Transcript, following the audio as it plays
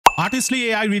Artistly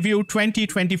AI Review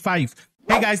 2025.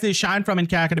 Hey guys, this is Shayan from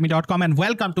nkacademy.com and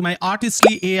welcome to my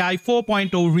Artistly AI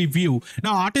 4.0 review.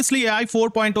 Now, Artistly AI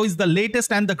 4.0 is the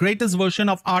latest and the greatest version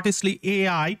of Artistly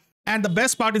AI. And the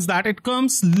best part is that it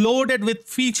comes loaded with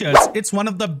features. It's one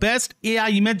of the best AI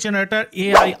image generator,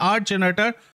 AI art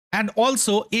generator, and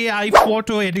also AI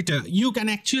photo editor. You can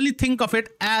actually think of it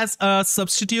as a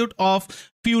substitute of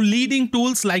few leading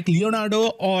tools like Leonardo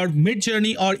or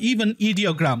Midjourney or even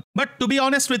Ideogram. But to be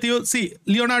honest with you, see,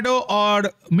 Leonardo or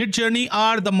Midjourney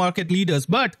are the market leaders,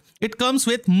 but it comes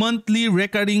with monthly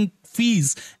recurring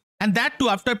fees. And that too,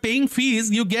 after paying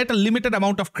fees, you get a limited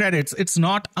amount of credits. It's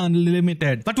not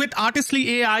unlimited. But with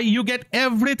Artistly AI, you get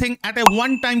everything at a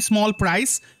one-time small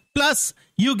price. Plus,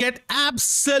 you get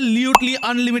absolutely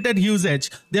unlimited usage.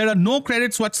 There are no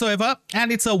credits whatsoever,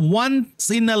 and it's a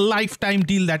once-in-a-lifetime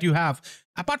deal that you have.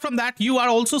 Apart from that, you are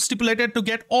also stipulated to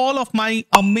get all of my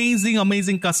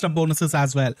amazing custom bonuses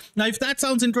as well. Now, if that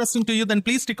sounds interesting to you, then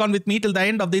please stick on with me till the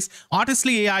end of this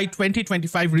Artistly AI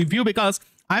 2025 review, because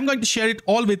I'm going to share it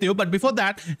all with you. But before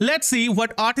that, let's see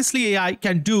what Artistly AI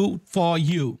can do for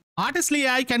you. Artistly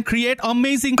AI can create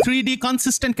amazing 3D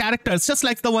consistent characters, just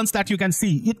like the ones that you can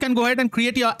see. It can go ahead and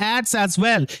create your ads as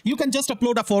well. You can just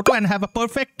upload a photo and have a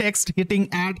perfect text hitting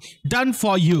ad done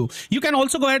for you. You can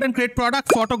also go ahead and create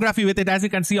product photography with it, as you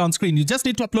can see on screen. You just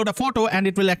need to upload a photo and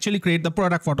it will actually create the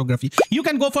product photography. You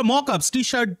can go for mockups,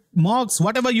 t-shirt, mugs,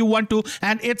 whatever you want to,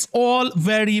 and it's all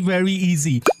very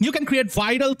easy. You can create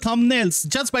viral thumbnails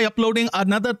just by uploading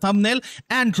another thumbnail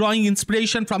and drawing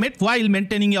inspiration from it while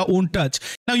maintaining your own touch.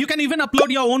 Now, you can even upload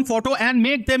your own photo and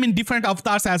make them in different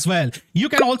avatars as well. You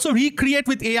can also recreate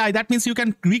with AI. That means you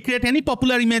can recreate any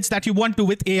popular image that you want to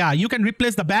with AI. You can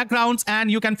replace the backgrounds and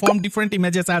you can form different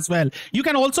images as well. You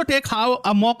can also take how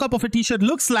a mock-up of a t-shirt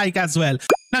looks like as well.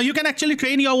 Now, you can actually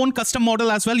train your own custom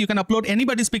model as well. You can upload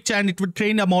anybody's picture and it will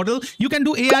train a model. You can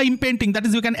do AI Inpainting. That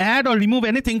is, you can add or remove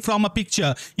anything from a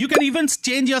picture. You can even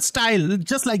change your style,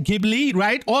 just like Ghibli,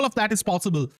 right? All of that is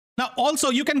possible. Now, also,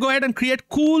 you can go ahead and create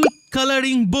cool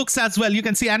coloring books as well. You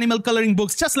can see animal coloring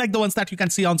books, just like the ones that you can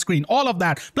see on screen. All of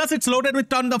that. Plus, it's loaded with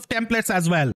tons of templates as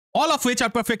well, all of which are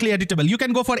perfectly editable. You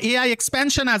can go for AI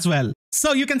expansion as well.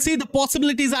 So you can see the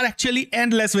possibilities are actually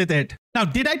endless with it. Now,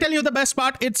 did I tell you the best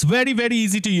part? It's very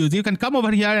easy to use. You can come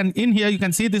over here and in here you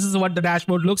can see this is what the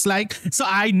dashboard looks like. So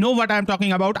I know what I'm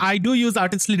talking about. I do use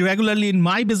Artistly regularly in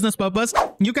my business purpose.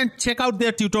 You can check out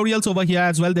their tutorials over here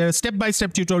as well. There are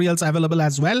step-by-step tutorials available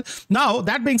as well. Now,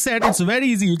 that being said, it's very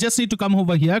easy. You just need to come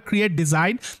over here, create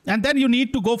design, and then you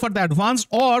need to go for the advanced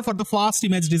or for the fast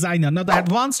image designer. Now, the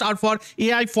advanced are for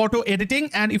AI photo editing,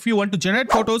 and if you want to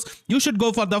generate photos, you should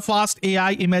go for the fast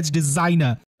AI image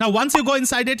designer. Now, once you go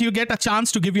inside it, you get a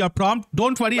chance to give your prompt.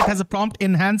 Don't worry, it has a prompt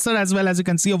enhancer as well, as you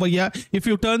can see over here. If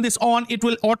you turn this on, it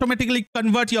will automatically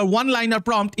convert your one-liner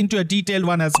prompt into a detailed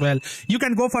one as well. You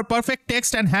can go for perfect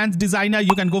text enhanced designer.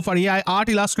 You can go for AI art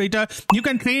illustrator. You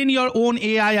can train your own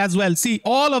AI as well. See,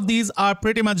 all of these are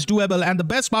pretty much doable. And the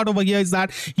best part over here is that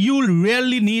you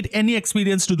rarely need any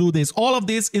experience to do this. All of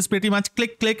this is pretty much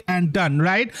click and done,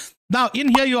 right? Now,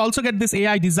 in here, you also get this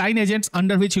AI design agents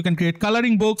under which you can create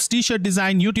coloring books, t-shirt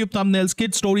design, YouTube thumbnails,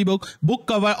 kid storybook, book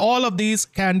cover. All of these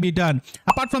can be done.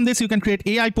 Apart from this, you can create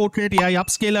AI portrait, AI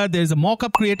upscaler. There's a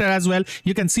mockup creator as well.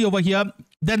 You can see over here.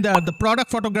 Then there are the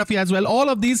product photography as well. All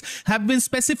of these have been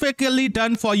specifically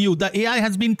done for you. The AI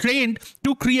has been trained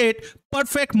to create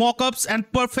perfect mockups and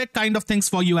perfect kind of things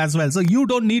for you as well. So you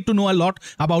don't need to know a lot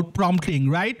about prompting,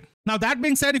 right? Now, that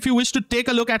being said, if you wish to take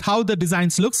a look at how the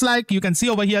designs looks like, you can see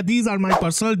over here, these are my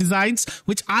personal designs,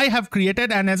 which I have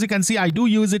created. And as you can see, I do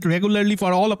use it regularly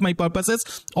for all of my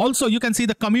purposes. Also, you can see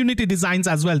the community designs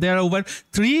as well. There are over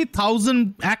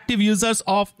 3,000 active users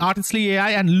of Artistly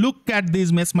AI. And look at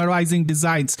these mesmerizing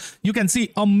designs. You can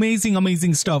see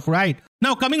amazing stuff, right?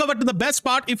 Now, coming over to the best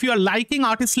part, if you are liking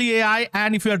Artistly AI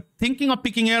and if you're thinking of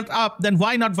picking it up, then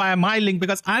why not via my link?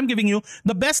 Because I'm giving you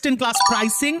the best-in-class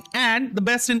pricing and the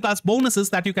best-in-class bonuses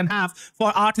that you can have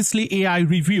for Artistly AI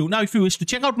review. Now, if you wish to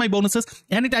check out my bonuses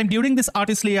anytime during this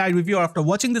Artistly AI review or after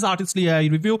watching this Artistly AI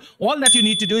review, all that you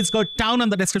need to do is go down on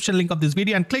the description link of this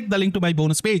video and click the link to my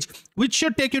bonus page, which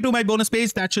should take you to my bonus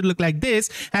page. That should look like this.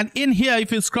 And in here,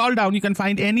 if you scroll down, you can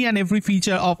find any and every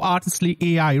feature of Artistly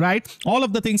AI, right? All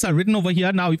of the things are written over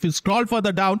here. Now, if you scroll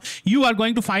further down, you are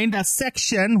going to find a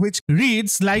section which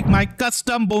reads like my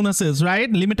custom bonuses, right?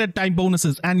 Limited time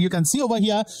bonuses. And you can see over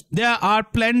here, there are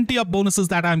plenty of bonuses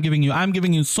that I'm giving you. I'm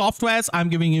giving you softwares. I'm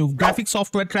giving you graphic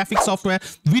software, traffic software,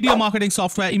 video marketing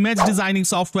software, image designing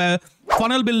software,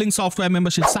 funnel building software,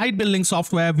 membership site building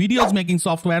software, videos making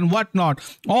software, and whatnot.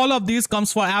 All of these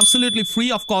comes for absolutely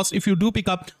free of cost if you do pick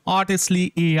up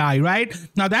Artistly AI, right?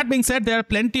 Now, that being said, there are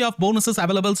plenty of bonuses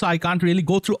available, so I can't really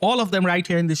go through all of them right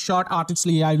here in this short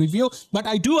Artistly AI review. But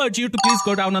I do urge you to please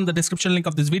go down on the description link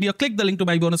of this video, click the link to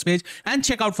my bonus page, and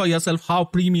check out for yourself how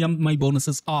premium my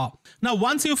bonuses are. Now,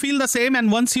 once you feel the same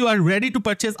and once you are ready to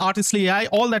purchase Artistly AI,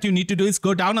 all that you need to do is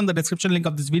go down on the description link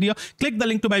of this video, click the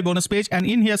link to my bonus page, and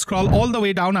in here scroll all the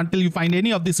way down until you find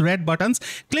any of these red buttons.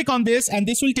 Click on this and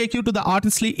this will take you to the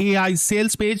Artistly AI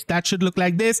sales page. That should look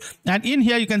like this, and in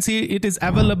here you can see it is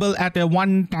available at a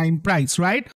one-time price,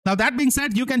 right? Now, that being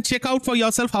said, you can check out for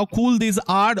yourself how cool these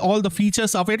are, all the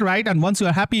features of it, right? And once you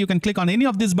are happy, you can click on any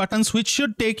of these buttons, which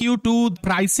should take you to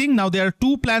pricing. Now, there are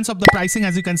two plans of the pricing.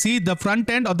 As you can see, the front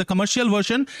end of the commercial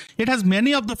version, it has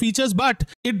many of the features, but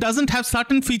it doesn't have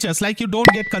certain features, like you don't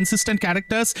get consistent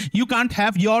characters, you can't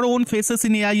have your own faces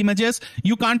in AI images,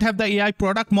 you can't have the AI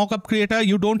product mockup creator,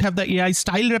 you don't have the AI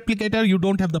style replicator, you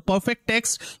don't have the perfect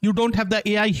text, you don't have the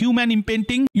AI human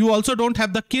inpainting, you also don't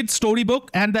have the kid storybook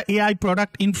and the AI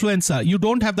product influencer, you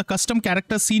don't have the custom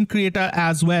character scene creator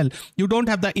as well, you don't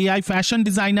have the AI fashion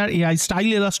designer, AI style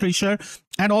illustrator,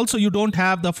 and also you don't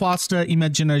have the faster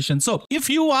image generation. So if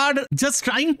you are just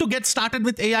trying to get started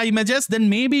with AI images, then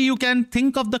maybe you can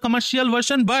think of the commercial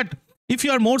version. But if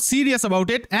you are more serious about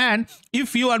it and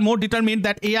if you are more determined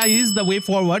that AI is the way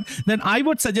forward, then I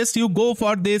would suggest you go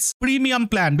for this premium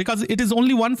plan, because it is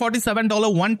only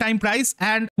 $147 one-time price,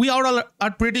 and we all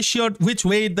are pretty sure which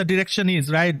way the direction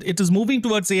is, right? It is moving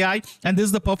towards AI, and this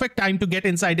is the perfect time to get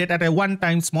inside it at a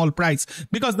one-time small price,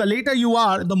 because the later you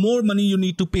are, the more money you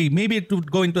need to pay. Maybe it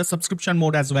would go into a subscription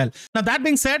mode as well. Now, that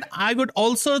being said, I would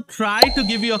also try to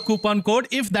give you a coupon code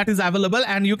if that is available,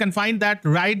 and you can find that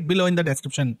right below in the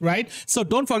description, right? So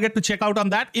don't forget to check out on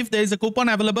that. If there is a coupon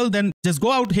available, then just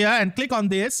go out here and click on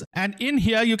this, and in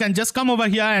here you can just come over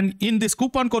here, and in this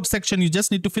coupon code section you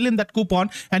just need to fill in that coupon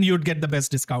and you would get the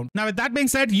best discount. Now, with that being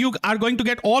said, you are going to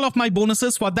get all of my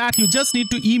bonuses. For that, you just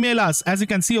need to email us. As you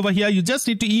can see over here, you just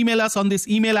need to email us on this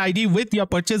email ID with your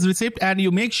purchase receipt, and you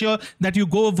make sure that you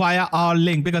go via our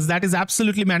link, because that is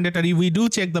absolutely mandatory. We do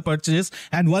check the purchase,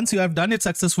 and once you have done it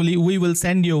successfully, we will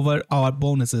send you over our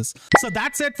bonuses. So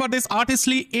that's it for this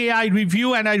Artistly AI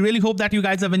review, and I really hope that you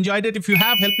guys have enjoyed it. If you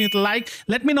have, help me with a like.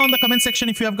 Let me know in the comment section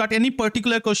if you have got any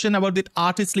particular question about the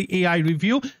Artistly AI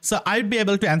review, so I'd be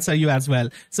able to answer you as well.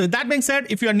 So with that being said,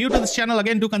 if you are new to this channel,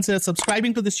 again, do consider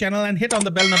subscribing to this channel and hit on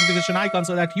the bell notification icon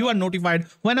so that you are notified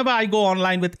whenever I go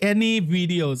online with any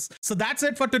videos. So that's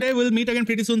it for today. We'll meet again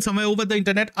pretty soon somewhere over the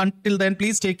internet. Until then,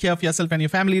 please take care of yourself and your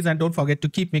families, and don't forget to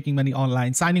keep making money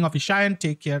online. Signing off is Shayan.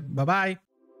 Take care. Bye-bye.